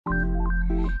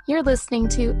You're listening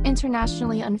to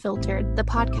Internationally Unfiltered, the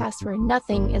podcast where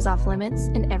nothing is off limits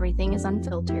and everything is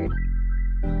unfiltered.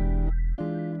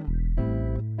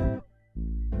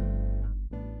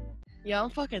 Yeah, I'm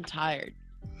fucking tired.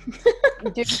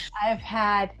 Dude, I've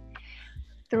had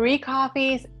 3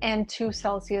 coffees and 2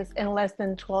 Celsius in less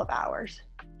than 12 hours.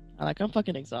 I'm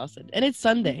fucking exhausted. And it's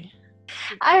Sunday.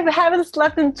 I haven't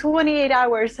slept in 28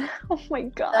 hours. Oh my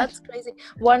god. That's crazy.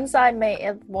 Once I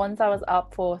was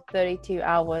up for 32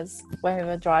 hours when we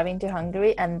were driving to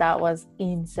Hungary, and that was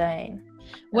insane.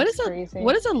 What is crazy.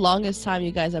 What is the longest time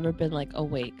you guys ever been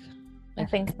awake? I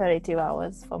think 32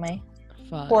 hours for me.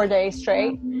 Fuck. 4 days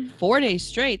straight. 4 days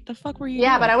straight? The fuck were you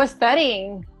Yeah, doing? but I was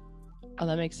studying. Oh,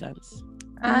 that makes sense.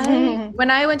 When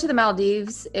I went to the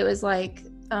Maldives, it was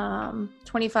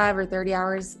 25 or 30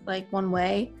 hours one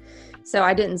way. So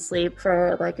I didn't sleep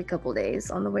for a couple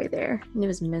days on the way there, and it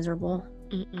was miserable.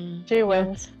 Mm-mm. She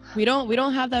wins. We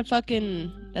don't have that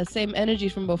same energy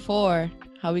from before.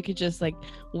 How we could just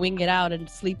wing it out and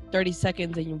sleep 30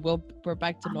 seconds and we're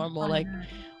back to normal.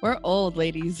 We're old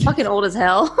ladies. Fucking old as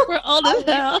hell. We're old as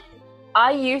hell.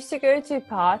 I used to go to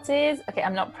parties. Okay,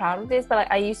 I'm not proud of this,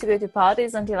 but I used to go to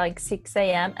parties until 6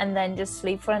 a.m. and then just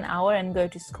sleep for an hour and go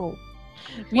to school.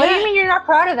 What do you mean you're not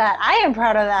proud of that? I am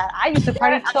proud of that. I used to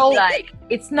party so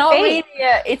it's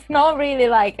not really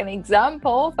an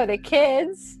example for the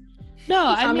kids. No,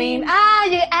 I mean,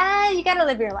 you gotta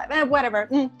live your life. Whatever.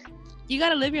 You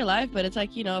gotta live your life, but it's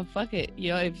fuck it.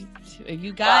 If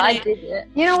you got I it. did it.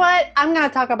 You know what? I'm gonna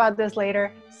talk about this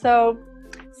later. So,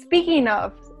 speaking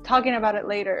of talking about it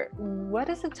later, what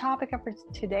is the topic of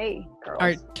today, girls?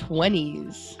 Our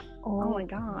 20s. Oh my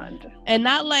god. And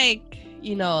not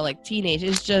teenage.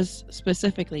 It's just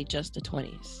specifically just the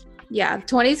 20s. Yeah,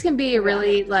 20s can be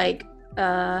really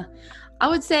I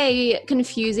would say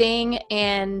confusing,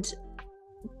 and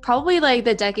probably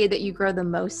the decade that you grow the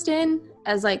most in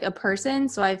as a person.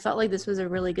 So I felt like this was a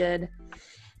really good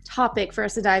topic for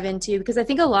us to dive into, because I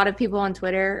think a lot of people on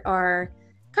Twitter are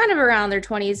kind of around their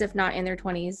 20s, if not in their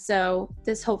 20s. So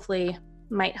this hopefully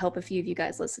might help a few of you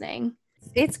guys listening.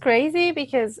 It's crazy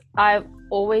because I've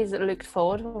always looked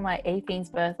forward for my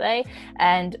 18th birthday,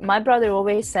 and my brother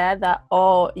always said that,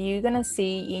 you're gonna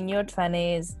see in your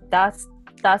 20s, that's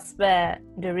where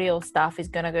the real stuff is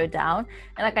gonna go down.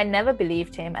 And I never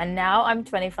believed him, and now I'm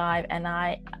 25 and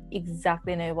I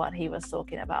exactly know what he was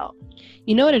talking about.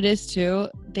 You know what it is too?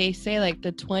 They say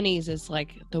the 20s is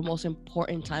the most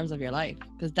important times of your life,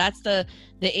 because that's the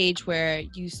age where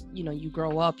you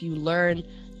grow up, you learn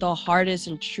the hardest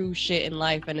and true shit in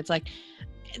life. And it's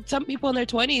some people in their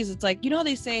 20s, it's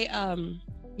they say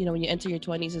when you enter your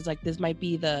 20s, it's this might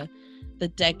be the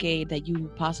decade that you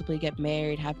possibly get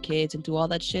married, have kids, and do all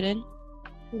that shit in.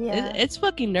 Yeah, it's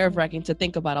fucking nerve-wracking to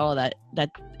think about all that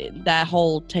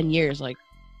whole 10 years. And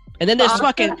then there's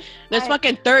fucking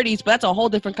 30s, but that's a whole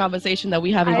different conversation that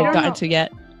we haven't even gotten to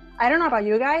yet. I don't know about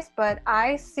you guys, but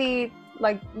I see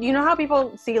how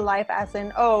people see life as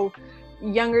in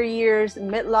younger years,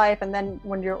 midlife, and then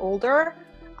when you're older.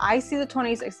 I see the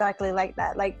 20s exactly like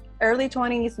that, early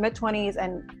 20s, mid 20s,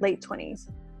 and late 20s.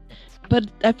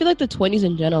 But I feel the 20s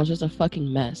in general is just a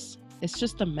fucking mess. It's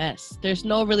just a mess. There's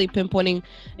no really pinpointing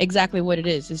exactly what it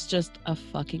is. It's just a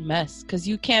fucking mess, because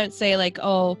you can't say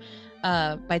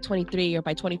by 23 or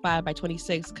by 25, by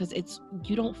 26, because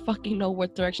you don't fucking know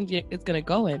what direction it's gonna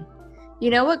go in. You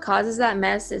know what causes that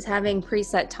mess is having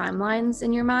preset timelines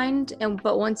in your mind,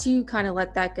 but once you kind of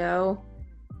let that go,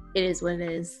 it is what it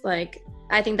is.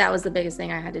 I think that was the biggest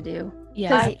thing I had to do.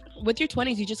 Yeah, with your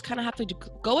 20s, you just kind of have to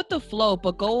go with the flow,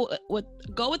 but go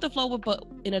with the flow, but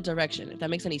in a direction, if that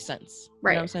makes any sense.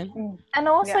 Right. You know what I'm saying? And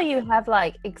also you have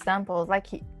examples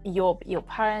your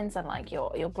parents and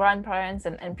your grandparents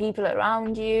and people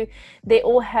around you. They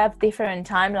all have different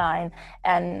timeline,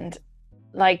 and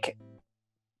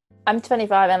I'm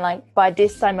 25, and by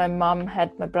this time my mom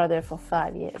had my brother for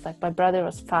 5 years. My brother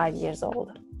was 5 years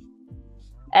old,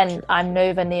 and I'm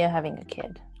nowhere near having a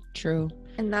kid. True.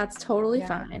 And that's totally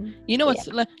fine. You know what's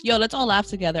let's all laugh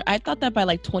together. I thought that by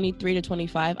 23 to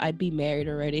 25 I'd be married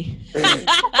already.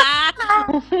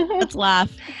 Let's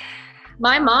laugh.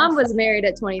 My mom was married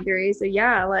at 23, so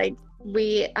yeah,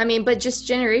 but just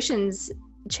generations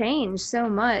change so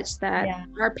much that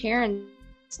our parents,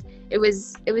 it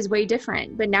was way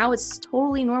different. But now it's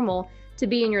totally normal to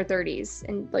be in your 30s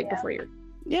and before you're.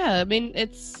 Yeah, I mean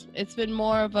it's been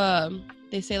more of a,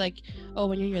 they say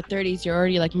when you're in your 30s you're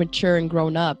already mature and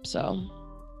grown up. So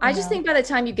I just think by the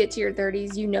time you get to your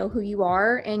 30s, you know who you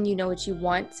are and you know what you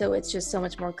want, so it's just so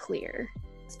much more clear.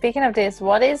 Speaking of this,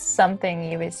 what is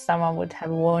something you wish someone would have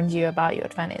warned you about your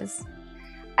 20s?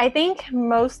 I think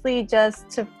mostly just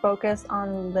to focus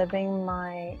on living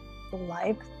my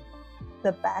life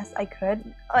the best I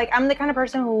could. Like, I'm the kind of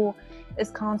person who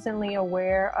is constantly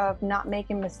aware of not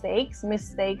making mistakes.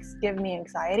 Mistakes give me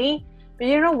anxiety. But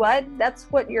you know what? That's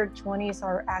what your 20s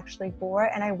are actually for.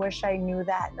 And I wish I knew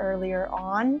that earlier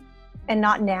on and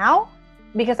not now,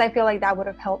 because I feel like that would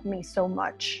have helped me so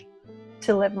much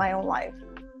to live my own life.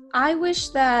 I wish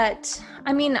that,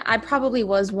 I mean, I probably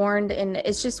was warned, and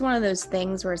it's just one of those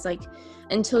things where it's like,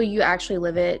 until you actually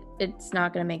live it, it's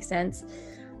not going to make sense.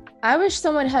 I wish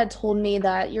someone had told me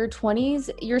that your 20s,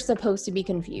 you're supposed to be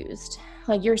confused.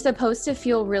 Like, you're supposed to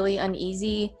feel really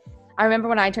uneasy. I remember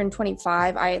when I turned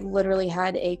 25, I literally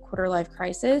had a quarter-life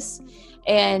crisis.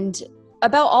 And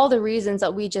about all the reasons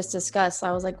that we just discussed,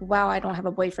 I was like, wow, I don't have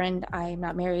a boyfriend. I'm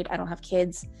not married. I don't have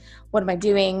kids. What am I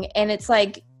doing? And it's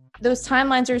like, those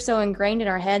timelines are so ingrained in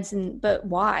our heads, but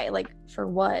why? Like, for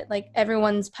what? Like,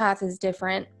 everyone's path is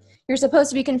different. You're supposed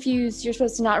to be confused. You're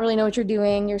supposed to not really know what you're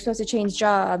doing. You're supposed to change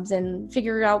jobs and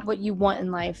figure out what you want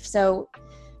in life. So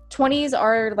 20s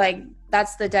are like,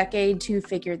 that's the decade to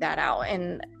figure that out.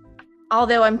 And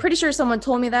although I'm pretty sure someone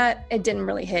told me that, it didn't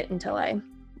really hit until I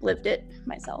lived it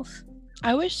myself.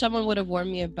 I wish someone would have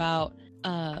warned me about,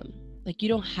 like, you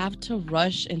don't have to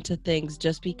rush into things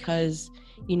just because,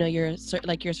 you know, you're a certain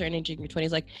age in your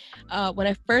 20s. Like, when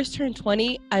I first turned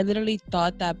 20, I literally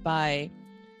thought that by,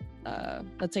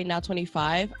 let's say now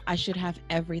 25, I should have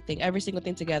every single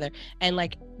thing together. And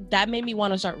like, that made me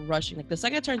want to start rushing. Like, the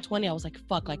second I turned 20, I was like,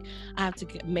 fuck, like, I have to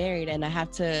get married and I have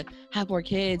to have more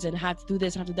kids and have to do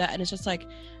this and have to do that. And it's just like,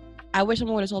 I wish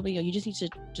someone would have told me, yo, you just need to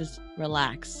just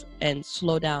relax and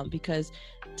slow down, because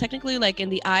technically, like, in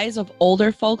the eyes of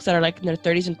older folks that are like in their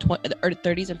 30s and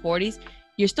 40s,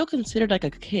 you're still considered like a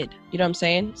kid. You know what I'm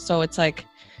saying? So it's like,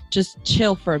 just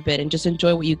chill for a bit and just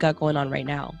enjoy what you got going on right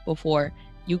now before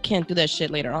you can't do that shit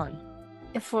later on.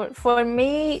 For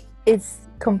me, it's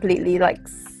completely like,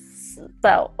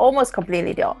 well, almost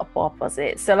completely the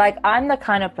opposite. So like, I'm the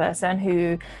kind of person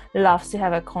who loves to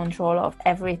have a control of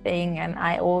everything, and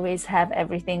I always have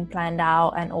everything planned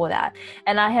out and all that.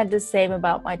 And I had the same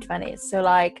about my 20s. So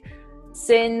like,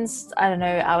 since, I don't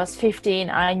know, I was 15,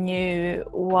 I knew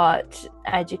what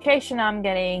education I'm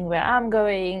getting, where I'm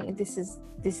going. This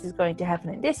is going to happen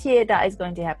in this year, that is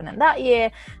going to happen in that year.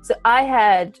 So I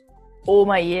had all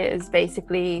my years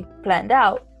basically planned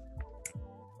out.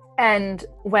 And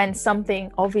when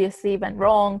something obviously went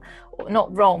wrong, or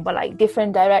not wrong, but like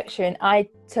different direction, I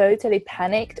totally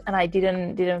panicked, and I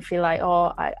didn't feel like,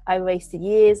 oh, I wasted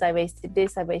years, I wasted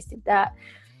this, I wasted that.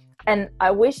 And I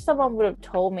wish someone would have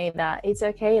told me that it's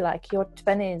okay, like, your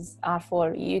 20s are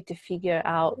for you to figure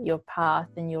out your path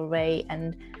and your way.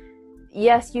 And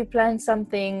yes, you planned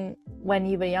something when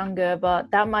you were younger,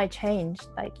 but that might change.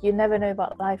 Like, you never know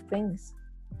what life brings.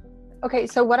 Okay,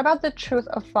 so what about the truth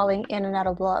of falling in and out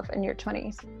of love in your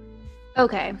 20s?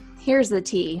 Okay, here's the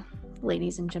tea,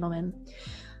 ladies and gentlemen.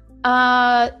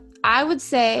 I would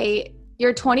say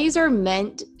your 20s are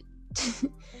meant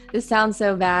to, this sounds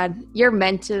so bad, you're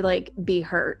meant to like be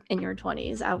hurt in your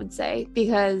 20s, I would say,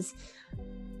 because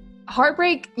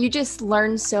heartbreak, you just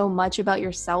learn so much about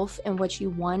yourself and what you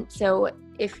want. So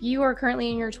if you are currently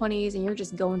in your 20s and you're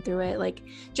just going through it, like,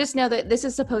 just know that this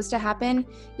is supposed to happen.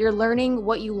 You're learning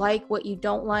what you like, what you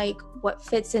don't like, what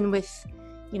fits in with,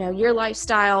 you know, your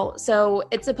lifestyle. So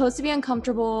it's supposed to be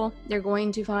uncomfortable. You're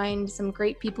going to find some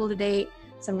great people to date,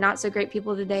 some not so great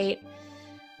people to date.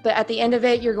 But at the end of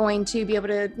it, you're going to be able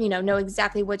to, you know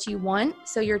exactly what you want.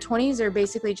 So your 20s are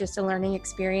basically just a learning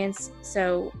experience.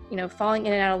 So, you know, falling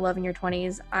in and out of love in your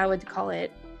 20s, I would call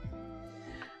it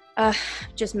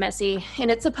just messy.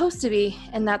 And it's supposed to be,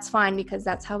 and that's fine, because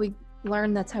that's how we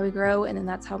learn, that's how we grow, and then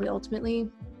that's how we ultimately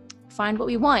find what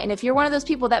we want. And if you're one of those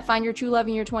people that find your true love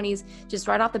in your 20s just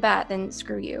right off the bat, then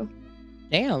screw you.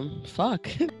 Damn, fuck.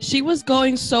 She was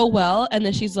going so well, and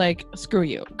then she's like, screw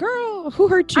you. Girl, who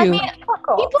hurt you? I mean,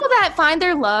 people that find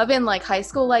their love in like high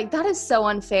school, like, that is so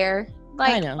unfair.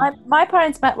 Like, I know. My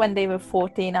parents met when they were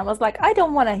 14. I was like, I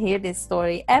don't want to hear this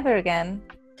story ever again.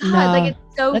 God, No, like,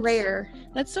 it's so rare.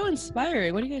 That's so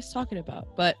inspiring. What are you guys talking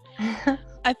about? But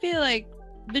I feel like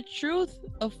the truth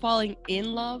of falling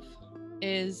in love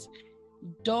is,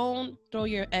 don't throw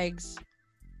your eggs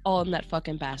all in that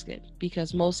fucking basket,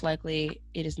 because most likely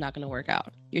it is not going to work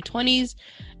out. Your 20s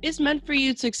is meant for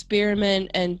you to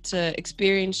experiment and to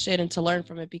experience shit and to learn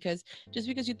from it, because just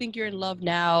because you think you're in love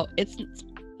now, it's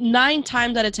 9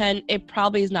 times out of 10 it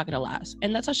probably is not going to last.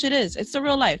 And that's how shit is. It's the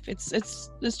real life. It's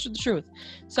the truth.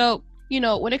 So, you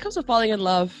know, when it comes to falling in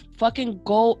love, fucking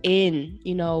go in,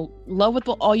 you know, love with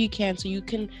all you can so you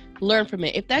can learn from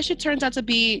it. If that shit turns out to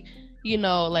be, you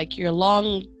know, like your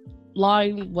long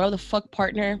whatever the fuck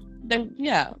partner, then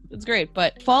yeah, it's great.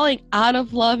 But falling out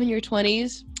of love in your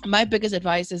 20s, my biggest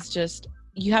advice is just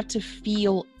you have to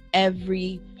feel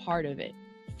every part of it.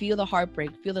 Feel the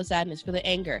heartbreak, feel the sadness, feel the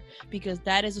anger, because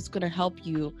that is what's going to help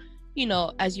you, you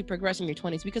know, as you progress in your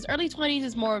 20s. Because early 20s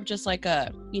is more of just like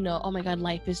a, you know, oh my God,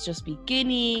 life is just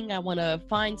beginning, I want to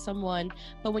find someone.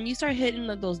 But when you start hitting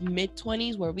those mid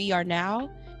 20s where we are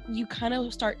now, you kind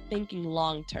of start thinking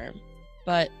long term.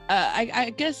 But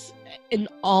I guess in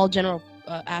all general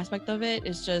aspect of it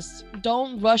is just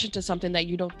don't rush into something that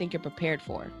you don't think you're prepared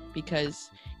for, because,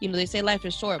 you know, they say life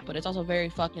is short, but it's also very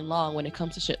fucking long when it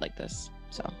comes to shit like this.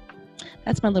 So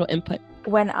that's my little input.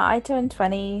 When I turned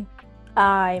 20,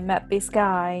 I met this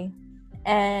guy,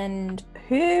 and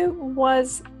who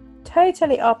was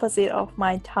totally opposite of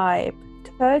my type,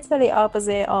 totally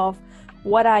opposite of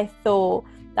what I thought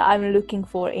that I'm looking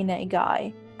for in a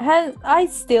guy. And I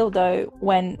still, though,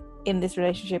 when in this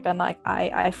relationship, and like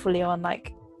I fully on,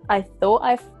 like, I thought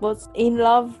I was in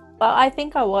love, but I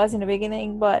think I was in the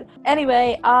beginning. But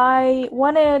anyway, I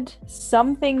wanted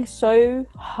something so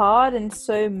hard and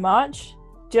so much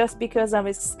just because I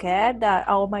was scared that,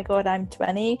 oh my God, I'm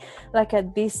 20. Like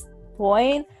at this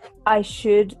point, I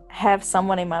should have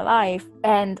someone in my life.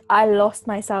 And I lost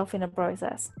myself in the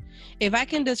process. If I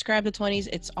can describe the 20s,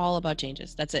 it's all about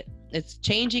changes. That's it. It's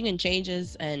changing and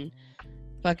changes and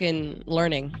fucking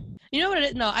learning. You know what it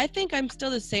is? No, I think I'm still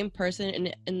the same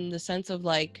person in the sense of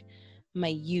like my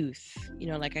youth. You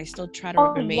know, like I still try to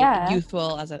remain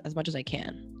youthful as much as I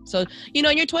can. So, you know,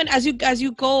 in your 20s, as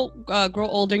you go grow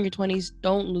older in your 20s,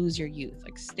 don't lose your youth.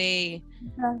 Like stay,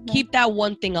 keep that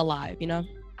one thing alive. You know.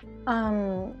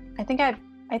 I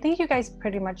think you guys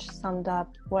pretty much summed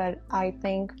up what I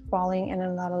think falling in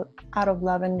and out of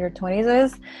love in your 20s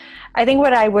is. I think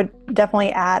what I would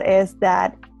definitely add is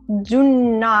that do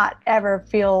not ever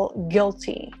feel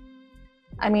guilty.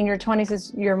 I mean, your 20s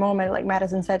is your moment, like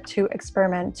Madison said, to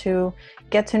experiment, to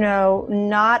get to know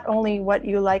not only what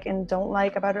you like and don't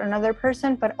like about another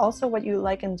person, but also what you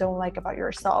like and don't like about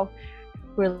yourself.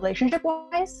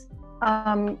 Relationship-wise,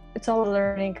 it's all a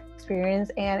learning experience,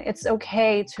 and it's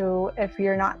okay to, if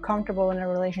you're not comfortable in a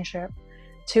relationship,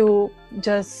 to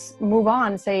just move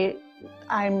on. Say,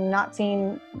 I'm not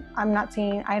finding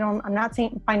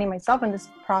myself in this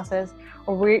process,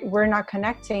 or we're not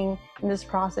connecting in this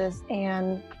process,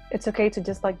 and it's okay to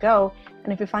just let go.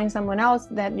 And if you find someone else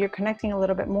that you're connecting a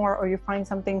little bit more, or you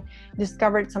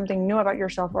discovered something new about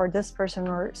yourself or this person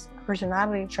or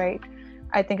personality trait,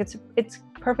 I think it's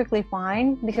perfectly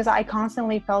fine, because I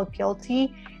constantly felt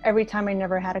guilty every time I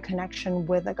never had a connection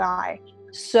with a guy.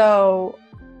 So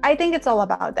I think it's all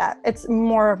about that. It's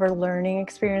more of a learning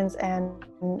experience, and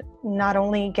not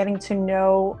only getting to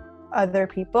know other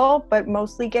people, but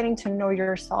mostly getting to know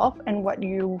yourself and what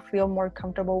you feel more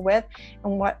comfortable with,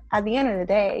 and what at the end of the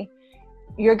day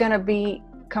you're going to be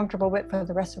comfortable with for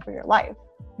the rest of your life,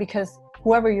 because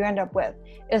whoever you end up with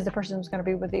is the person who's going to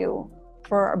be with you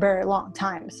for a very long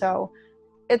time. So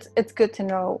it's good to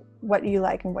know what you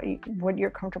like and what you're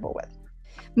comfortable with.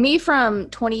 Me from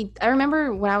 20, I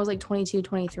remember when I was like 22,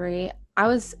 23,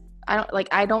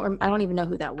 I don't even know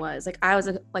who that was. Like I was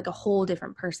a whole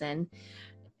different person.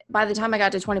 By the time I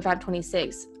got to 25,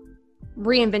 26,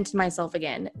 reinvented myself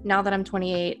again. Now that I'm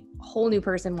 28, whole new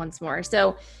person once more.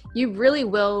 So you really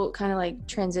will kind of like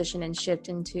transition and shift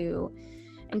into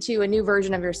a new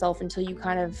version of yourself until you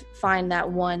kind of find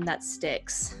that one that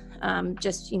sticks.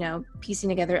 Just, you know, piecing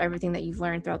together everything that you've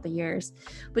learned throughout the years,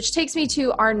 which takes me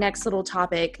to our next little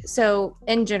topic. So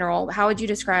in general, how would you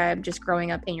describe just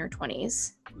growing up in your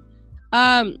 20s?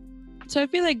 So I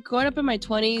feel like growing up in my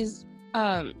 20s,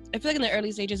 I feel like in the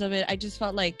early stages of it, I just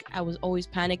felt like I was always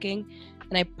panicking,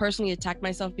 and I personally attacked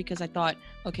myself because I thought,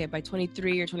 okay, by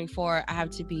 23 or 24, I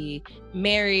have to be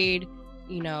married,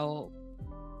 you know,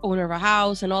 owner of a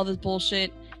house and all this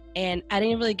bullshit. And I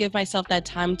didn't really give myself that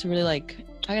time to really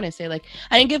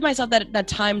I didn't give myself that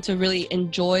time to really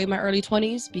enjoy my early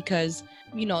 20s, because,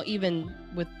 you know, even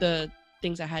with the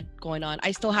things I had going on,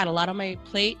 I still had a lot on my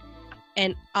plate.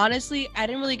 And honestly, I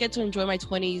didn't really get to enjoy my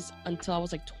 20s until I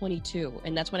was like 22.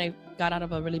 And that's when I got out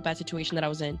of a really bad situation that I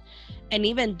was in. And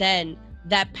even then,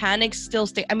 that panic still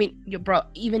stayed. I mean, bro,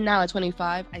 even now at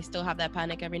 25, I still have that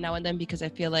panic every now and then, because I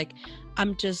feel like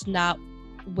I'm just not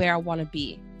where I want to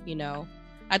be, you know?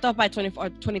 I thought by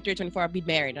 23, 24, I'd be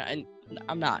married, and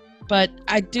I'm not. But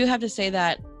I do have to say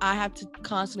that I have to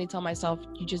constantly tell myself,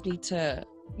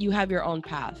 you have your own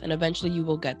path, and eventually you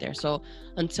will get there. So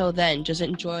until then, just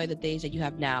enjoy the days that you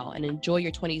have now, and enjoy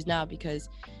your 20s now, because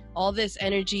all this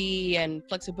energy and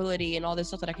flexibility and all this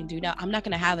stuff that I can do now, I'm not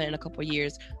going to have it in a couple of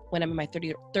years when I'm in my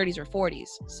 30s or 40s.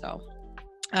 So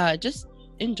just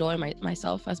enjoy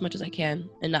myself as much as I can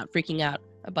and not freaking out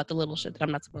about the little shit that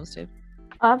I'm not supposed to.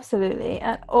 Absolutely.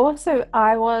 And also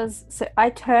I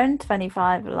turned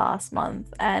 25 last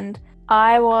month, and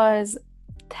I was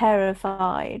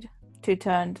terrified to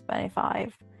turn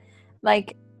 25.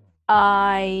 Like,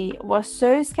 I was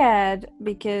so scared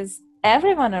because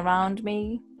everyone around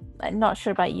me, I'm not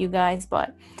sure about you guys,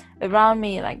 but around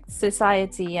me, like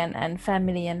society and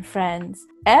family and friends,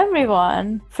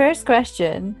 everyone, first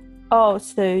question, oh,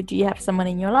 so do you have someone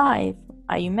in your life?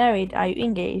 Are you married? Are you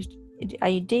engaged? Are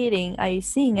you dating? Are you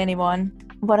seeing anyone?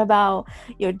 What about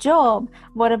your job?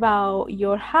 What about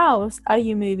your house? Are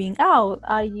you moving out?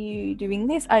 Are you doing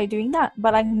this? Are you doing that?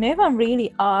 But like, no one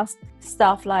really asked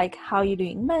stuff like, how are you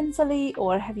doing mentally?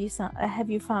 Or have you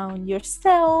found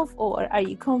yourself? Or are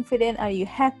you confident? Are you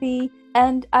happy?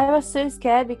 And I was so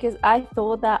scared because I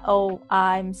thought that, oh,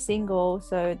 I'm single,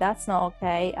 so that's not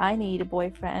okay. I need a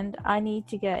boyfriend. I need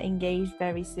to get engaged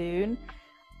very soon.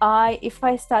 If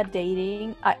I start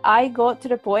dating, I got to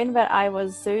the point where I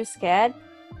was so scared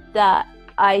that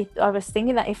I was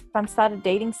thinking that if I'm started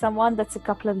dating someone, that's a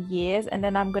couple of years, and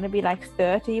then I'm going to be like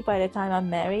 30 by the time I'm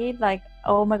married. Like,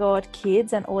 oh my God,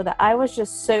 kids and all that. I was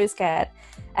just so scared.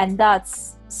 And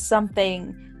that's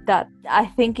something that I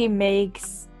think it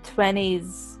makes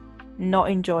 20s not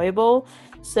enjoyable.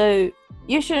 So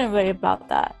you shouldn't worry about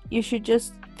that. You should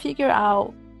just figure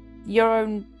out your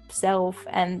own self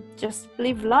and just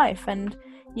live life, and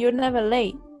you're never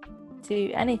late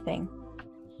to anything.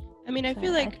 I mean, I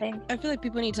feel like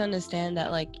people need to understand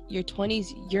that, like, your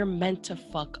 20s, you're meant to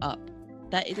fuck up.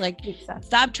 That, like, exactly.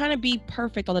 Stop trying to be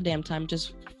perfect all the damn time.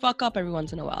 Just fuck up every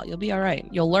once in a while. You'll be all right.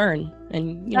 You'll learn,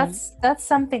 and that's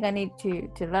something I need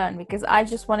to learn, because I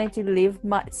just wanted to live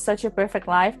such a perfect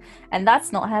life, and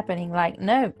that's not happening. Like,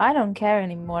 no, I don't care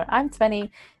anymore. I'm 20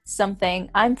 something.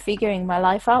 I'm figuring my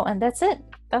life out, and that's it.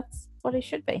 That's what it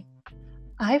should be.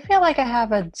 I feel like I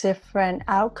have a different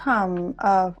outcome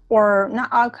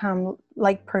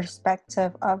like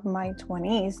perspective of my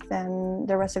 20s than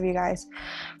the rest of you guys.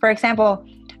 For example,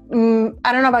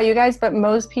 I don't know about you guys, but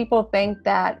most people think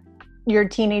that your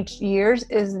teenage years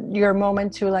is your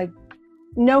moment to like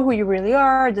know who you really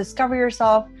are, discover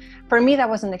yourself. For me, that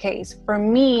wasn't the case. For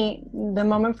me, the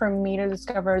moment for me to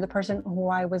discover the person who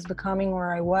I was becoming,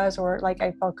 or I was, or like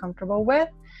I felt comfortable with,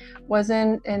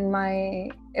 wasn't in my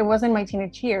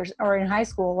teenage years or in high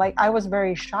school. Like, I was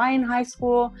very shy in high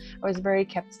school. I was very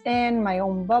kept in my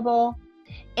own bubble.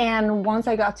 And once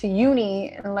I got to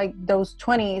uni, in like those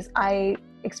 20s, I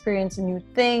experienced new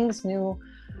things, new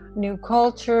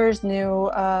cultures,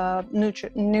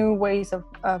 new ways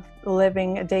of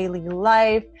living a daily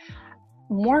life,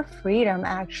 more freedom,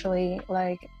 actually.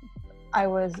 Like,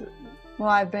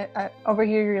 I've been over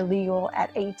here, you're legal at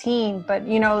 18, but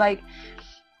like,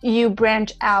 you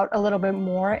branch out a little bit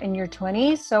more in your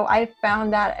 20s. So I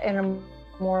found that in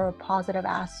a more positive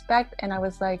aspect. And I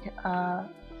was like,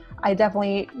 I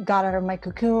definitely got out of my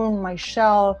cocoon, my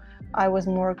shell. I was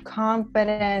more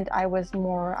confident. I was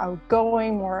more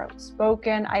outgoing, more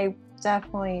outspoken. I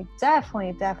definitely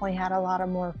had a lot of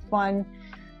more fun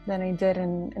than I did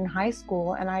in high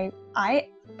school. And I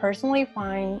personally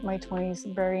find my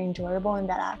 20s very enjoyable in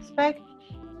that aspect.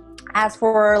 As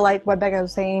for like what Becca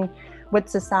was saying, with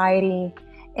society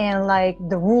and like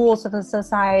the rules of the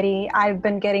society, I've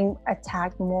been getting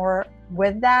attacked more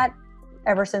with that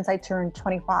ever since I turned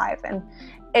 25, and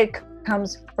it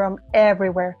comes from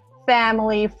everywhere: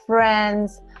 family,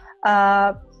 friends,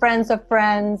 friends of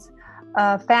friends,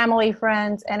 family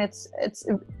friends, and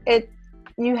it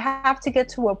you have to get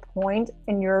to a point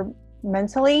in your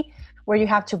mentally where you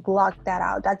have to block that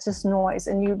out. That's just noise,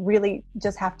 and you really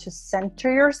just have to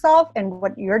center yourself and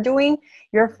what you're doing.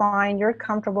 You're fine, you're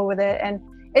comfortable with it. And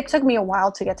it took me a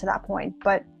while to get to that point,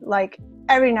 but like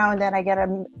every now and then I get a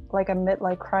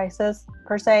midlife crisis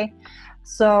per se.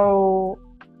 So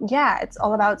yeah, it's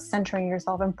all about centering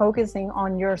yourself and focusing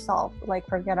on yourself. Like,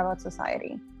 forget about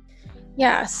society.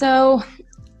 Yeah, so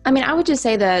I mean, I would just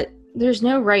say that there's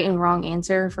no right and wrong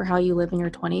answer for how you live in your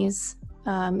 20s.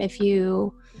 If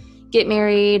you get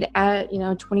married at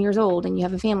 20 years old and you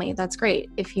have a family, that's great.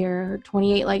 If you're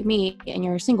 28 like me and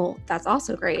you're single, that's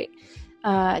also great.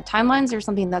 Timelines are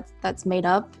something that's made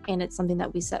up, and it's something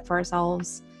that we set for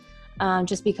ourselves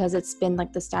just because it's been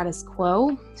like the status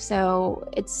quo. So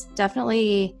it's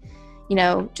definitely,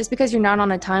 just because you're not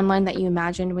on a timeline that you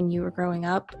imagined when you were growing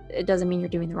up, it doesn't mean you're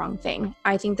doing the wrong thing.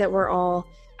 I think that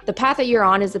the path that you're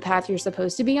on is the path you're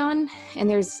supposed to be on, and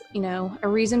there's, a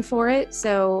reason for it.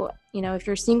 So you know, if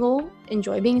you're single,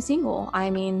 enjoy being single. I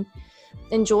mean,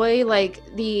 enjoy like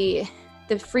the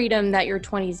freedom that your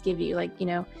 20s give you, like, you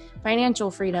know, financial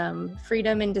freedom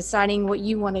in deciding what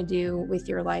you want to do with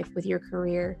your life, with your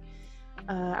career.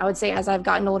 I would say as I've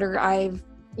gotten older, I've,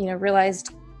 you know,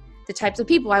 realized the types of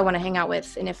people I want to hang out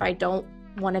with. And if I don't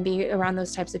want to be around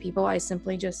those types of people, I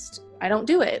simply just, I don't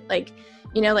do it. Like,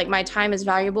 you know, like my time is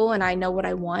valuable and I know what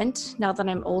I want now that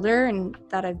I'm older and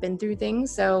that I've been through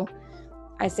things. So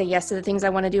I say yes to the things I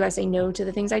want to do. I say no to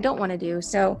the things I don't want to do.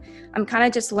 So I'm kind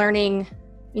of just learning,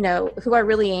 you know, who I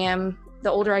really am. The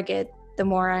older I get, the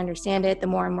more I understand it, the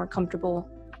more I'm more comfortable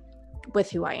with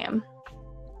who I am.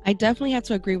 I definitely have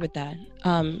to agree with that.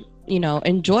 You know,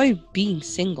 enjoy being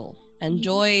single.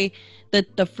 Enjoy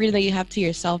the freedom that you have to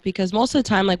yourself, because most of the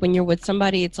time, like when you're with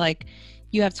somebody, it's like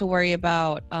you have to worry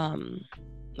about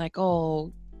like,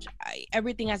 oh,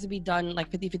 everything has to be done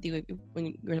like 50-50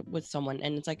 when you're with someone.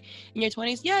 And it's like in your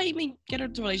 20s, yeah, you may get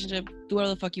into a relationship, do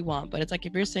whatever the fuck you want, but it's like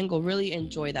if you're single, really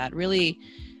enjoy that. Really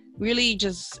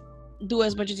just do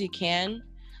as much as you can.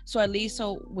 So at least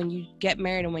when you get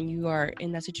married and when you are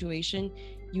in that situation,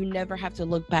 you never have to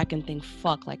look back and think,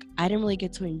 fuck, like I didn't really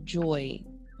get to enjoy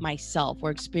myself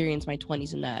or experience my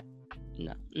 20s in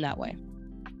that way.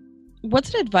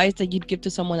 What's an advice that you'd give to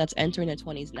someone that's entering their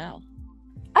 20s now?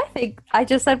 I think I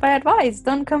just said my advice.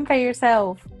 Don't compare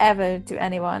yourself ever to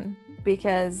anyone,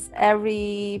 because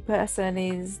every person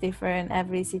is different,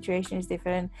 every situation is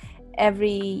different, every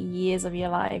years of your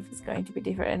life is going to be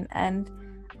different. And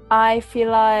I feel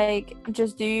like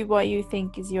just do what you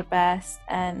think is your best,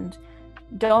 and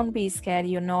don't be scared.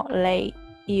 You're not late,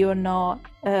 you're not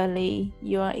early,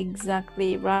 you're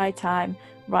exactly right time,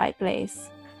 right place.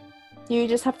 You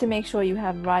just have to make sure you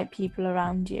have right people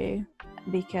around you,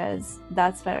 because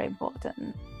that's very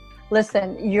important.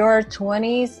 Listen, your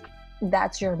 20s,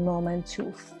 that's your moment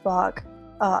to fuck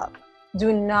up.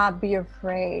 Do not be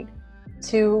afraid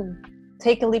to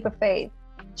take a leap of faith,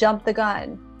 jump the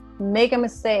gun, make a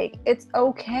mistake. It's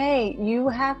okay. You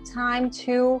have time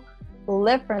to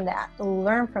live from that,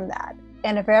 learn from that.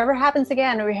 And if it ever happens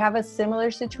again, or we have a similar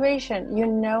situation, you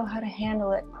know how to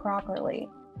handle it properly.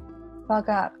 Fuck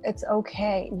up. It's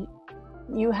okay.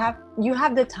 You have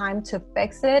the time to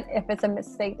fix it if it's a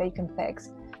mistake that you can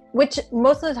fix, which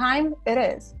most of the time it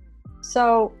is.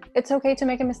 So it's okay to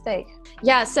make a mistake.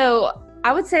 Yeah, so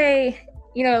I would say,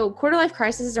 you know, quarter life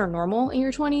crises are normal in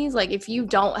your 20s. Like if you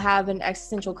don't have an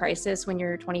existential crisis when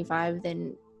you're 25,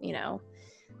 then, you know,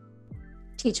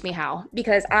 teach me how.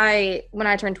 Because when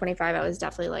I turned 25, I was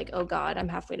definitely like, oh God, I'm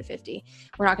halfway to 50.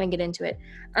 We're not going to get into it.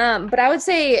 But I would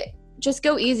say just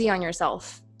go easy on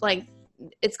yourself. Like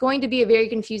it's going to be a very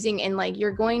confusing, and like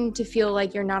you're going to feel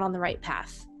like you're not on the right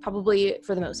path, probably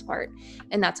for the most part.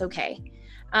 And that's okay.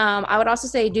 I would also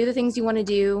say do the things you want to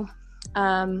do.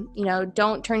 You know,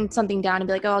 don't turn something down and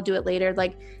be like, oh, I'll do it later.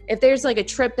 Like if there's like a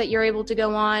trip that you're able to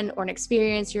go on or an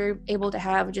experience you're able to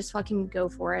have, just fucking go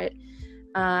for it.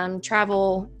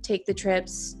 Travel, take the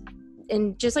trips,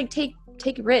 and just like take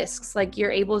risks. Like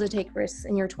you're able to take risks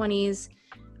in your 20s.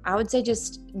 I would say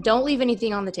just don't leave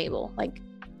anything on the table. Like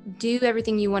do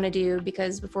everything you want to do,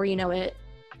 because before you know it,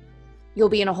 you'll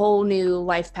be in a whole new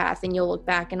life path and you'll look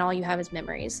back and all you have is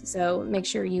memories. So make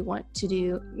sure you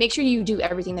do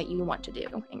everything that you want to do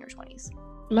in your 20s.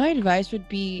 My advice would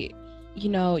be, you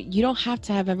know, you don't have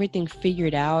to have everything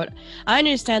figured out. I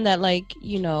understand that, like,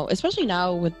 you know, especially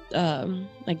now with the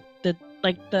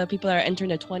people that are entering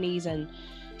their 20s, and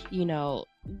you know,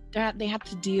 they have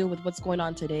to deal with what's going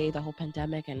on today, the whole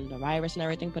pandemic and the virus and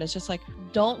everything. But it's just like,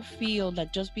 don't feel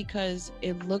that just because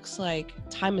it looks like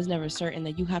time is never certain,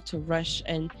 that you have to rush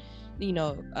and, you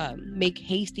know, make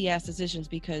hasty ass decisions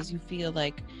because you feel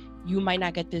like you might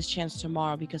not get this chance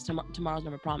tomorrow, because tomorrow's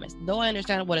never promised. Though I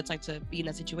understand what it's like to be in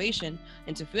a situation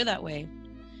and to feel that way,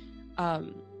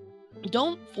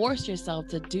 don't force yourself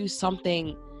to do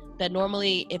something that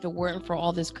normally, if it weren't for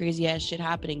all this crazy ass shit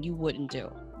happening, you wouldn't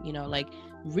do. You know, like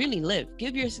really live.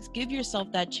 Give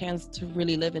yourself that chance to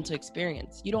really live and to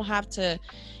experience. You don't have to,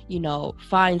 you know,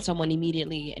 find someone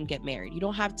immediately and get married. You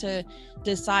don't have to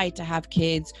decide to have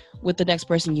kids with the next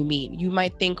person you meet. You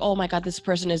might think, oh my God, this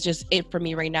person is just it for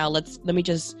me right now. Let me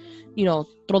just, you know,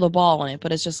 throw the ball on it.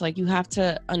 But it's just like, you have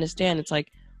to understand, it's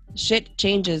like shit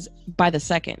changes by the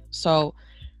second. So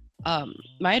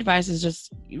my advice is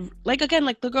just, like, again,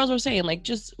 like the girls were saying, like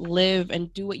just live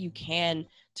and do what you can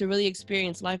to really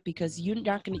experience life, because you're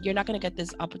not gonna get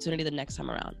this opportunity the next time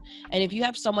around. And if you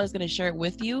have someone that's gonna share it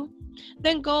with you,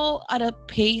 then go at a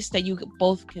pace that you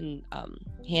both can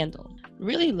handle.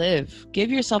 Really live. Give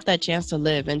yourself that chance to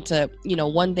live, and to, you know,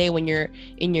 one day when you're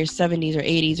in your 70s or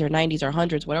 80s or 90s or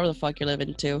 100s, whatever the fuck you're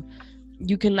living to,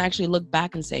 you can actually look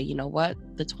back and say, you know what,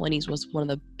 the 20s was one of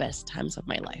the best times of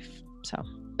my life. So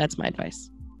that's my advice.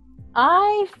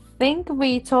 I think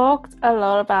we talked a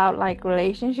lot about like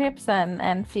relationships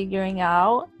and figuring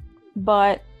out,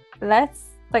 but let's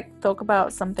like talk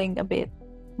about something a bit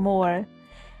more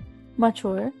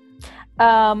mature.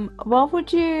 What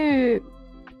would you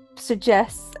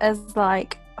suggest as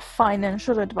like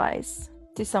financial advice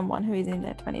to someone who is in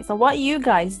their 20s, or what you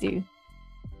guys do?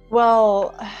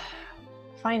 Well,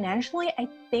 financially, I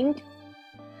think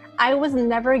I was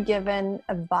never given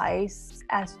advice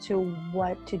as to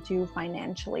what to do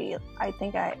financially. I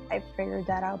think I figured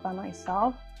that out by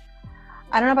myself.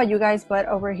 I don't know about you guys, but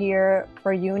over here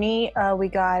for uni, we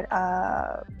got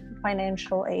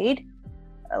financial aid,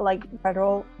 like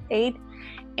federal aid.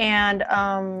 And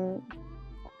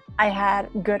I had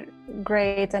good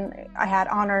grades and I had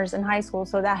honors in high school.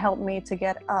 So that helped me to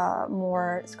get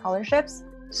more scholarships.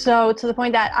 So to the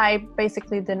point that I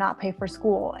basically did not pay for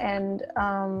school, and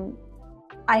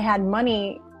I had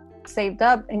money saved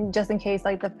up, and just in case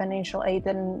like the financial aid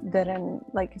didn't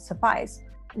like suffice.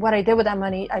 What I did with that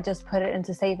money, I just put it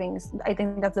into savings. I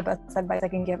think that's the best advice I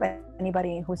can give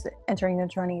anybody who's entering their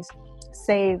 20s.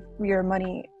 Save your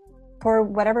money for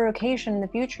whatever occasion in the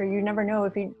future. You never know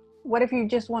what if you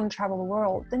just want to travel the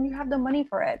world? Then you have the money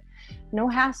for it. No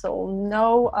hassle.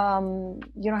 No,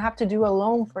 you don't have to do a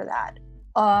loan for that.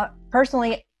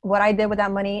 Personally, what I did with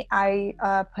that money, I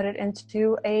put it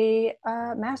into a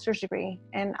master's degree,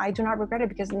 and I do not regret it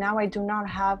because now I do not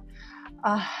have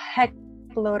a heck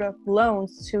load of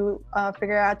loans to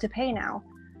figure out to pay now.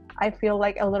 I feel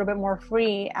like a little bit more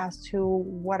free as to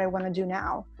what I want to do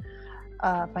now,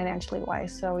 financially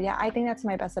wise. So yeah, I think that's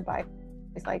my best advice.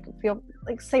 It's like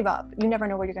save up. You never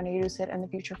know what you're going to use it in the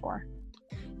future for.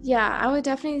 Yeah, I would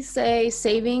definitely say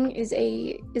saving is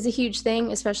a huge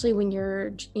thing, especially when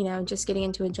you're, just getting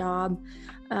into a job.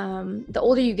 The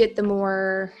older you get, the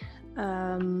more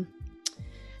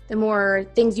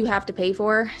things you have to pay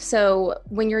for. So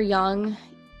when you're young,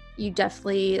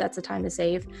 that's a time to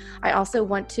save. I also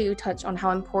want to touch on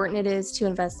how important it is to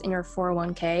invest in your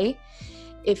 401k.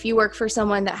 If you work for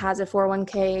someone that has a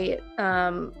 401k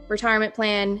retirement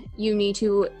plan, you need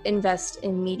to invest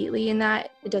immediately in that.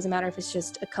 It doesn't matter if it's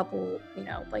just a couple,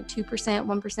 like 2%,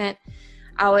 1%.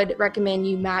 I would recommend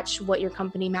you match what your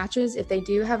company matches if they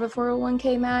do have a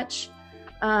 401k match,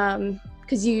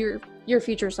 because your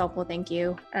future self will thank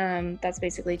you. That's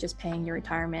basically just paying your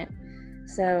retirement.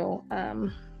 So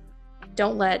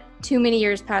don't let too many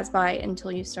years pass by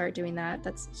until you start doing that.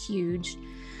 That's huge.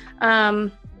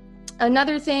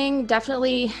 Another thing,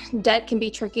 definitely debt can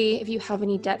be tricky if you have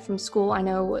any debt from school. I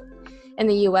know in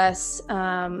the US,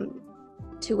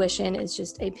 tuition is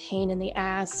just a pain in the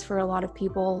ass for a lot of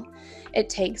people. It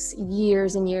takes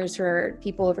years and years for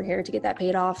people over here to get that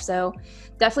paid off. So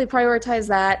definitely prioritize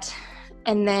that.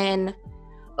 And then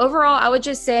overall, I would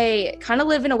just say kind of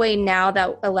live in a way now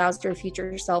that allows your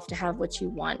future self to have what you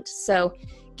want. So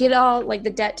get all like the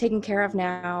debt taken care of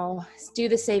now, do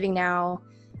the saving now.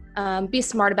 Be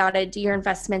smart about it, do your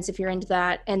investments if you're into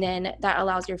that, and then that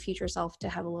allows your future self to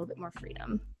have a little bit more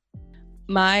freedom.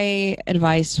 My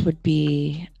advice would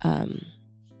be,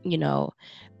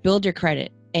 build your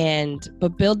credit,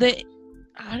 but build it,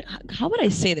 how would I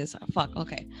say this?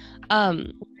 Okay.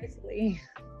 Wisely.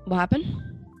 What happened?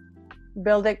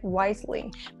 Build it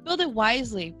wisely. Build it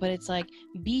wisely, but it's like,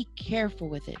 be careful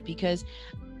with it, because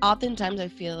oftentimes I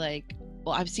feel like,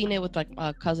 well, I've seen it with like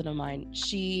a cousin of mine.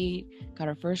 She got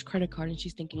her first credit card and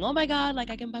she's thinking, oh my God,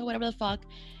 like I can buy whatever the fuck.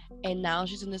 And now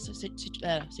she's in this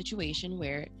situation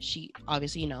where she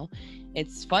obviously,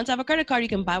 it's fun to have a credit card. You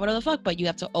can buy whatever the fuck, but you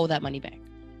have to owe that money back.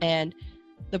 And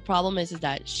the problem is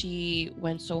that she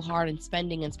went so hard in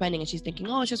spending and she's thinking,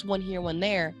 oh, it's just one here, one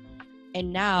there.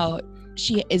 And now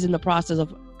she is in the process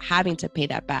of having to pay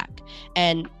that back.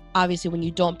 And obviously when you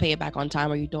don't pay it back on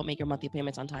time, or you don't make your monthly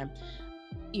payments on time,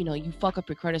 you fuck up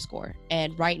your credit score.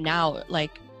 And right now,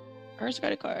 like, her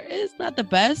credit card is not the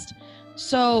best.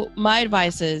 So my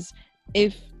advice is,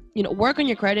 if work on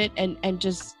your credit and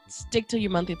just stick to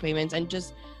your monthly payments, and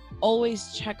just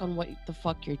always check on what the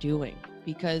fuck you're doing,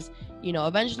 because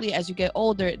eventually as you get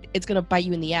older, it's gonna bite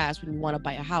you in the ass when you want to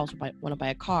buy a house or want to buy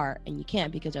a car, and you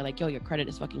can't, because they're like, yo, your credit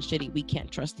is fucking shitty, we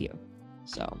can't trust you.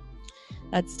 So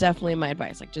that's definitely my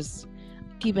advice. Like, just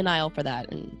keep an eye out for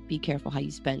that and be careful how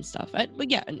you spend stuff. But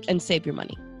yeah, and save your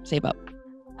money. Save up.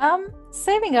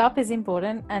 Saving up is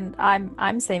important, and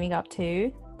I'm saving up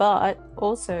too, but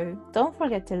also don't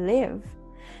forget to live.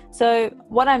 So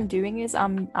what I'm doing is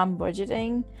I'm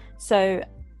budgeting. So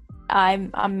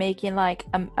I'm making like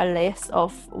a list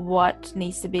of what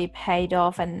needs to be paid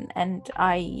off, and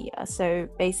I so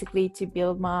basically to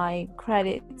build my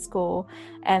credit score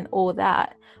and all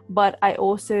that. But I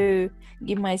also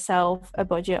give myself a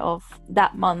budget of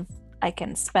that month I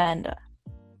can spend,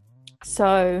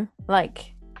 so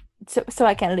like so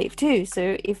I can live too.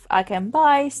 So if I can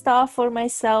buy stuff for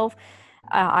myself,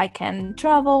 I can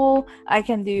travel, I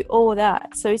can do all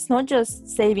that. So it's not just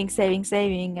saving,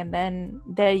 and then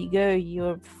there you go,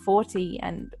 you're 40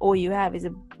 and all you have is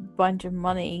a bunch of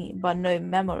money but no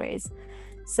memories.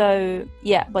 So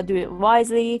yeah, but do it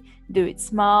wisely, do it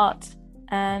smart,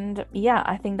 and yeah,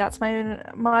 I think that's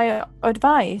my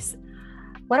advice.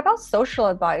 What about social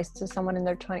advice to someone in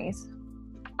their 20s?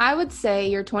 I would say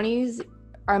your 20s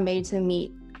are made to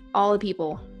meet all the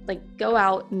people. Like, go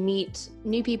out, meet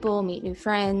new people, meet new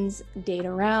friends, date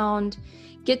around,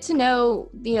 get to know,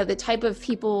 the type of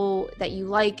people that you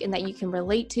like and that you can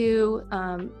relate to.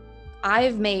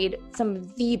 I've made some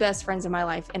of the best friends in my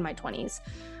life in my 20s.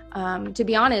 To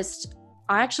be honest,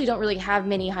 I actually don't really have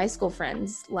many high school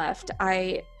friends left.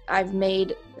 I've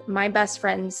made my best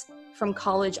friends from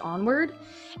college onward.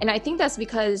 And I think that's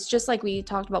because, just like we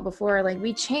talked about before, like,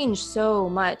 we changed so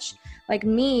much. Like,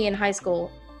 me in high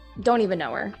school, don't even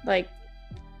know her, like,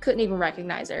 couldn't even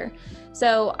recognize her.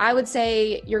 So I would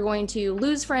say you're going to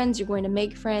lose friends, you're going to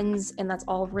make friends, and that's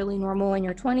all really normal in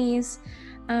your 20s.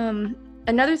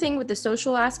 Another thing with the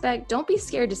social aspect, don't be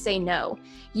scared to say no.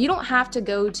 You don't have to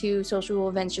go to social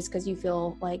events just because you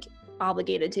feel like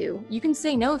obligated to. You can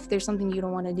say no if there's something you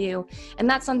don't want to do. And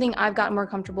that's something I've gotten more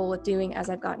comfortable with doing as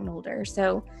I've gotten older.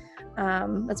 So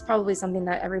that's probably something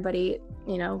that everybody,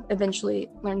 eventually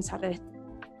learns how to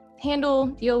handle,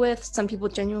 deal with. Some people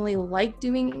genuinely like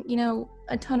doing,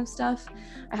 a ton of stuff.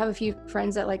 I have a few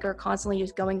friends that are constantly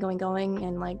just going,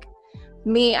 and like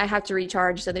me, I have to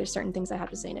recharge. So there's certain things I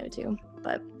have to say no to,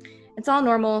 but it's all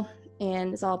normal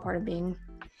and it's all part of being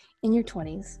in your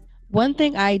 20s. One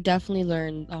thing I definitely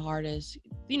learned the hardest,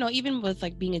 even with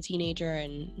like being a teenager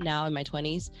and now in my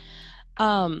 20s,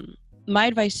 my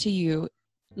advice to you,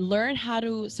 learn how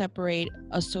to separate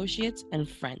associates and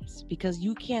friends, because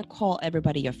you can't call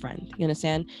everybody your friend. You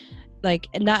understand? Like,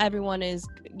 not everyone is,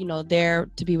 there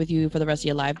to be with you for the rest of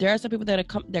your life. There are some people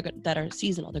that are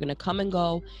seasonal. They're going to come and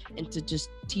go, and to just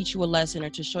teach you a lesson or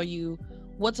to show you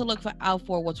what to look out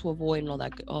for, what to avoid, and all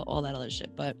that other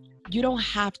shit. But you don't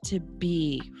have to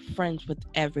be friends with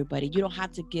everybody. You don't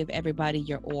have to give everybody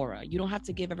your aura. You don't have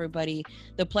to give everybody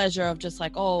the pleasure of just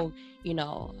like, oh,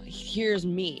 here's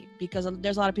me. Because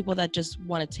there's a lot of people that just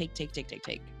want to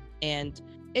take. And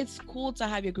it's cool to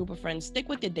have your group of friends. Stick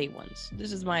with your day ones.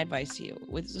 This is my advice to you.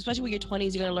 Especially with your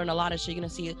 20s, you're going to learn a lot of shit. You're going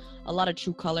to see a lot of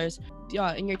true colors.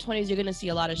 Yeah, in your 20s, you're going to see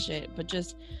a lot of shit. But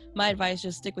just my advice,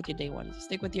 just stick with your day ones.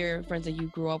 Stick with your friends that you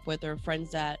grew up with, or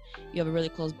friends that you have a really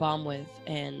close bond with.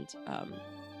 And,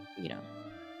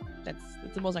 that's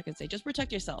the most I can say. Just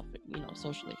protect yourself,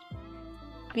 socially.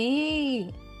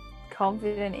 Be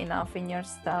confident enough in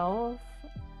yourself,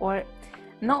 or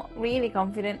not really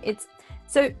confident.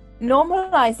 So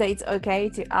normalize that it's okay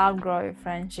to outgrow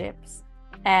friendships.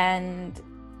 And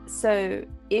so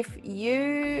if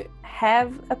you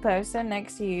have a person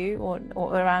next to you or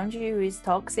around you who is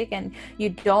toxic, and you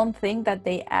don't think that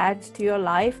they add to your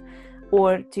life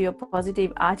or to your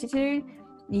positive attitude,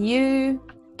 you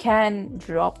can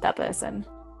drop that person.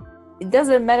 It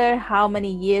doesn't matter how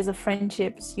many years of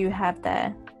friendships you have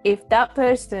there. If that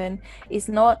person is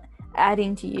not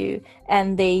adding to you,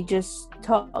 and they just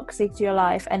toxic to your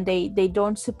life, and they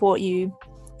don't support you,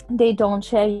 they don't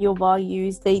share your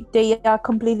values, they are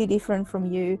completely different from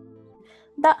you,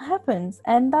 that happens,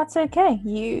 and that's okay.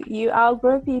 You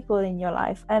outgrow people in your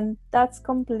life, and that's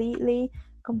completely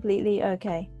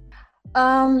okay.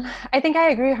 I think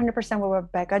I agree 100% with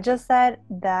what Becca just said.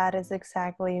 That is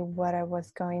exactly what I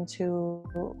was going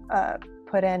to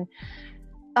put in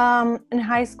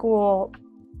high school.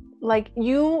 Like,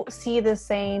 you see the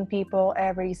same people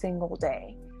every single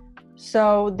day,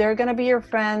 so they're gonna be your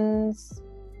friends,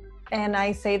 and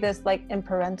I say this like in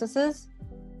parentheses,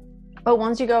 but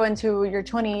once you go into your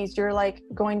 20s, you're like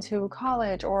going to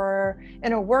college or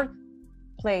in a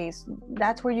workplace.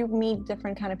 That's where you meet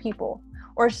different kind of people,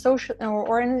 or social,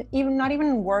 or in even not even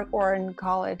in work or in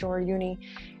college or uni,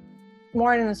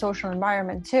 more in a social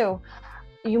environment too.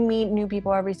 You meet new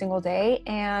people every single day,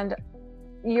 and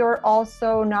you're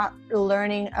also not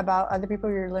learning about other people,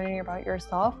 you're learning about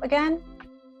yourself again.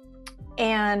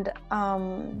 And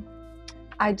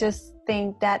I just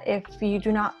think that if you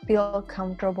do not feel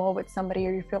comfortable with somebody,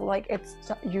 or you feel like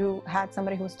you had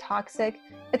somebody who's toxic,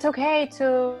 it's okay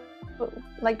to,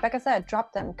 like Becca said,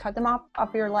 drop them, cut them off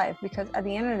of your life, because at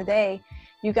the end of the day,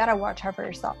 you gotta watch out for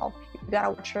yourself. You gotta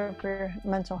watch out for your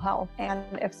mental health. And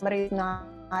if somebody's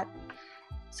not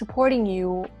supporting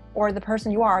you or the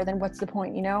person you are, then what's the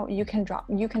point? You know, you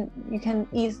can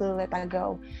easily let that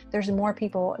go. There's more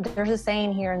people. There's a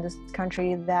saying here in this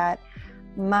country that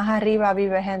más arriba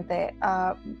vive gente,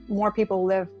 more people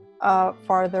live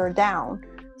farther down.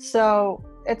 So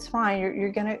it's fine.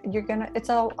 You're gonna it's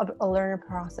a learning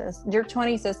process. Your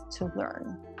 20s is to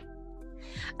learn.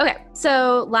 Okay,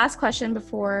 so last question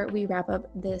before we wrap up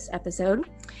this episode.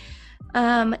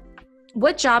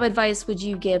 What job advice would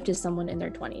you give to someone in their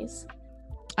 20s?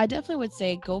 I definitely would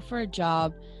say go for a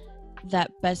job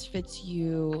that best fits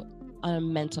you on a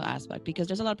mental aspect, because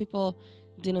there's a lot of people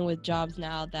dealing with jobs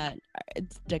now that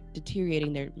it's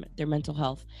deteriorating their mental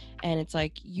health, and it's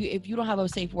like if you don't have a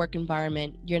safe work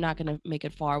environment, you're not going to make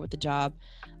it far with the job.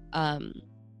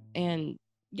 And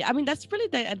yeah, I mean, that's really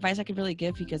the advice I can really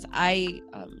give, because I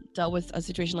dealt with a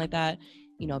situation like that,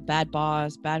 you know, bad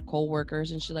boss, bad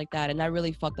co-workers and shit like that, and that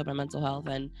really fucked up my mental health.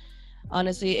 And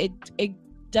honestly, it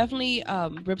definitely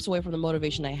rips away from the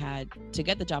motivation I had to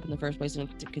get the job in the first place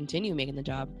and to continue making the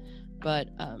job. But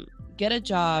get a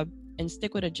job and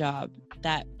stick with a job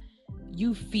that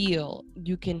you feel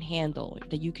you can handle,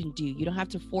 that you can do. You don't have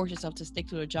to force yourself to stick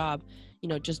to a job, you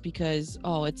know, just because,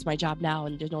 oh, it's my job now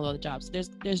and there's no other jobs.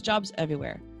 There's jobs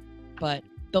everywhere, but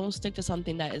don't stick to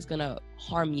something that is gonna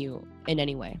harm you in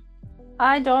any way.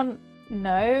 I don't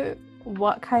know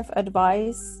what kind of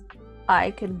advice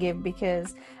I could give,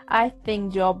 because I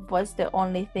think job was the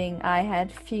only thing I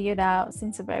had figured out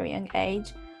since a very young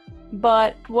age.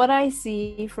 But what I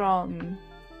see from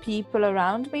people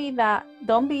around me, that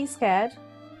don't be scared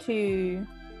to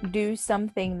do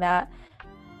something that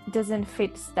doesn't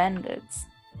fit standards.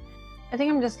 I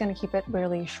think I'm just going to keep it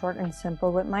really short and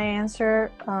simple with my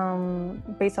answer,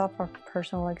 based off of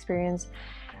personal experience.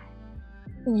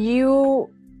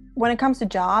 When it comes to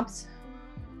jobs,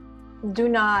 do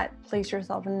not place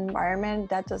yourself in an environment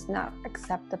that does not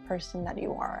accept the person that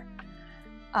you are.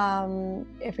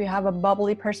 If you have a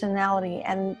bubbly personality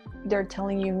and they're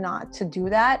telling you not to do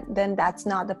that, then that's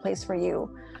not the place for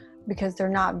you, because they're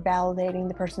not validating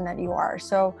the person that you are.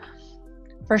 So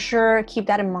for sure, keep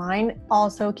that in mind.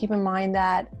 Also, keep in mind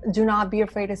that do not be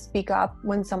afraid to speak up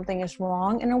when something is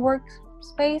wrong in a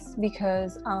workspace,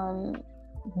 because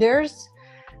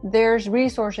there's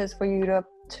resources for you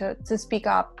to speak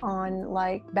up on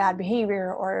like bad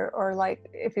behavior, or like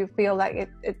if you feel like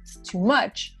it's too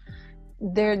much.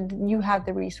 There you have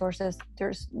the resources.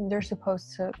 They're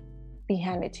supposed to be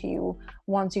handed to you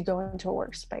once you go into a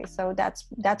workspace. So that's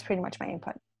pretty much my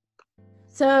input.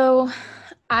 So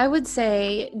I would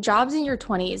say jobs in your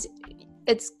 20s,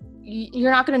 you're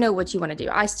not going to know what you want to do.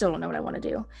 I still don't know what I want to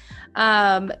do.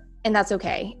 And that's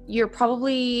okay. You're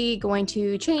probably going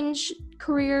to change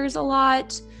careers a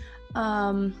lot,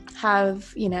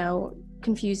 have,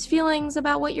 confused feelings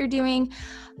about what you're doing.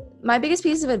 My biggest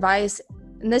piece of advice,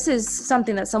 and this is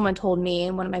something that someone told me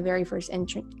in one of my very first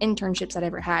internships that I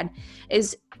ever had,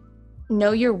 is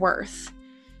know your worth.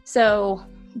 So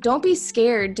don't be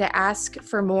scared to ask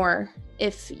for more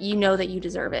if you know that you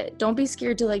deserve it. Don't be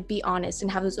scared to be honest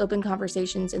and have those open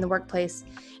conversations in the workplace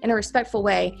in a respectful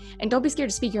way. And don't be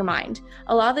scared to speak your mind.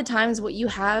 A lot of the times what you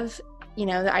have,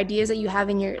 the ideas that you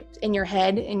have in your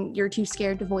head and you're too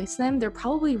scared to voice them, they're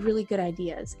probably really good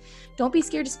ideas. Don't be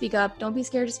scared to speak up. Don't be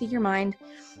scared to speak your mind.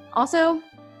 Also,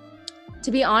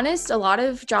 to be honest, a lot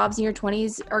of jobs in your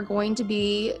 20s are going to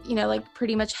be,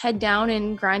 pretty much head down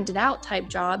and grind it out type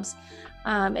jobs.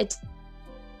 It's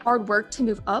hard work to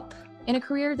move up in a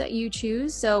career that you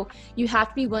choose. So you have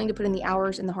to be willing to put in the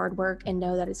hours and the hard work and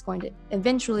know that it's going to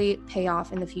eventually pay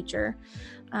off in the future.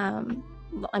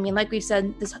 Like we've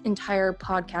said, this entire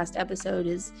podcast episode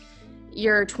is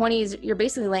your 20s, you're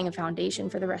basically laying a foundation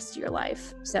for the rest of your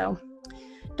life. So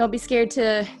don't be scared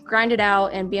to grind it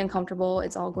out and be uncomfortable.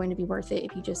 It's all going to be worth it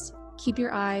if you just keep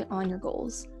your eye on your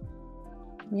goals.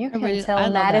 You can tell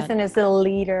Madison is the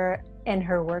leader in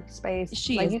her workspace.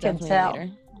 She is definitely a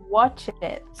leader. Watch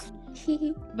it.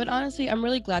 But honestly, I'm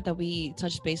really glad that we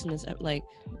touched base on this,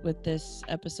 with this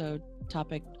episode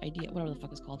topic idea, whatever the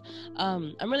fuck it's called.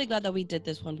 I'm really glad that we did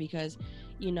this one, because,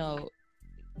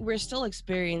 we're still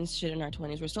experiencing shit in our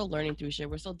 20s. We're still learning through shit.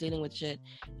 We're still dealing with shit.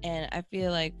 And I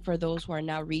feel like for those who are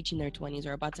now reaching their 20s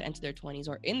or about to enter their 20s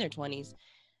or in their 20s,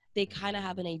 they kind of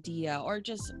have an idea, or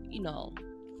just,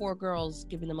 4 girls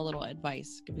giving them a little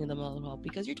advice, giving them a little help,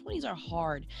 because your 20s are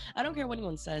hard. I don't care what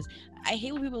anyone says. I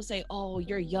hate when people say, oh,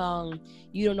 you're young,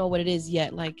 you don't know what it is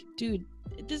yet. Like, dude,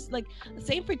 this, like,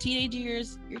 same for teenage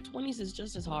years. Your 20s is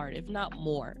just as hard, if not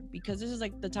more, because this is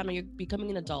like the time that you're becoming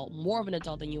an adult, more of an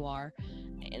adult than you are,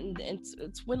 and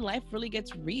it's when life really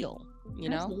gets real, you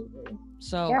know. Absolutely.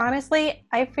 So Yeah, honestly,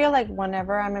 I feel like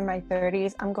whenever I'm in my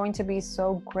 30s, I'm going to be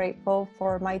so grateful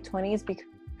for my 20s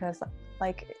because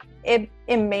like it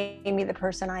made me the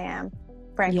person I am,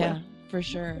 frankly. yeah, for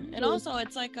sure. And also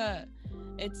it's like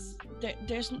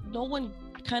there's no one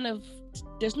kind of,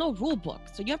 there's no rule book,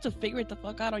 so you have to figure it the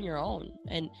fuck out on your own,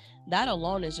 and that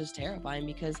alone is just terrifying,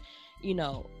 because, you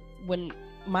know, when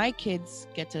my kids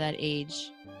get to that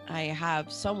age, I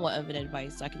have somewhat of an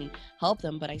advice, so I can help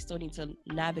them, but I still need to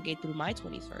navigate through my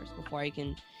 20s first before I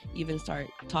can even start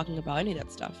talking about any of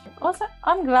that stuff. Also,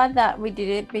 I'm glad that we did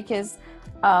it, because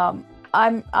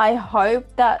I hope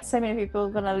that so many people are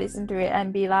gonna listen to it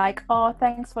and be like, oh,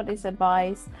 thanks for this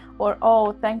advice, or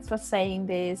oh, thanks for saying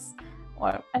this,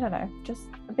 or I don't know, just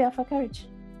a bit of encouragement.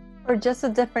 Or just a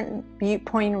different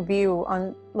point of view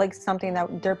on like something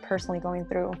that they're personally going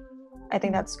through. I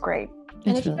think that's great.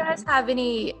 And if you guys have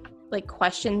any like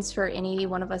questions for any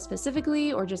one of us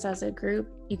specifically, or just as a group,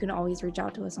 you can always reach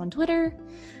out to us on Twitter.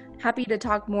 Happy to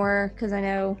talk more, because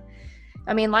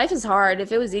I mean, life is hard.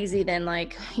 If it was easy, then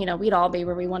like, you know, we'd all be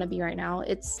where we want to be right now.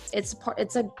 It's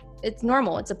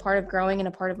normal. It's a part of growing and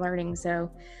a part of learning. So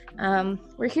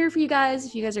we're here for you guys.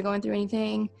 If you guys are going through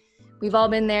anything, we've all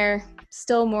been there.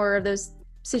 Still more of those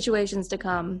situations to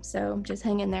come. So just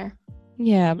hang in there.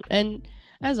 Yeah, and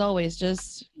as always,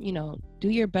 just, you know, do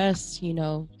your best. You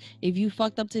know, if you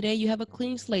fucked up today, you have a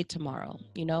clean slate tomorrow.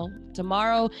 You know,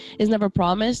 tomorrow is never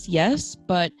promised, yes,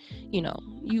 but, you know,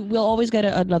 you will always get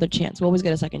another chance. We'll always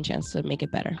get a second chance to make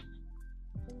it better.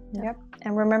 Yep.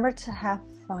 And remember to have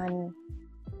fun.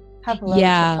 Have loads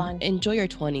of fun. Enjoy your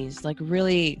 20s. Like,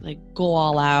 really, like, go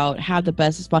all out. Have the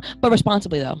best, but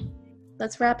responsibly, though.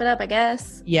 Let's wrap it up, I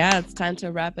guess. Yeah, it's time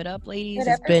to wrap it up, ladies.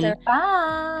 Good It's been episode.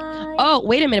 Bye. Oh,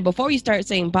 wait a minute. Before we start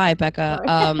saying bye,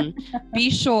 Becca, be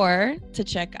sure to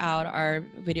check out our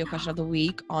video question of the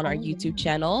week on our YouTube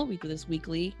channel. We do this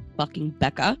weekly. Fucking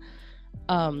Becca.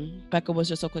 Becca was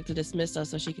just so quick to dismiss us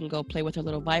so she can go play with her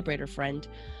little vibrator friend.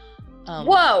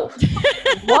 Whoa.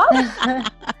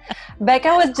 What? Becca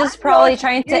was just probably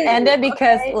trying to end it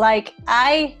because like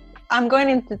I'm going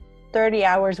into 30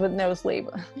 hours with no sleep.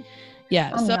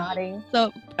 Yeah, I'm nodding.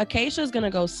 So Acacia's gonna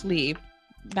go sleep.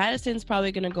 Madison's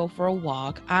probably gonna go for a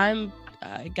walk. I'm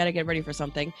gotta get ready for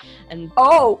something. And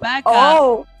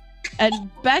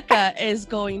Becca is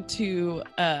going to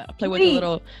play with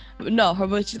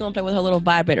she's gonna play with her little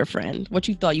vibrator friend. What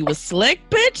you thought, you was slick,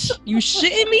 bitch? You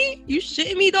shitting me? You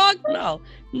shitting me, dog?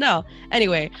 No.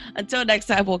 Anyway, until next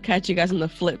time, we'll catch you guys on the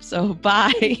flip. So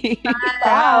bye.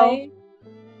 Bye.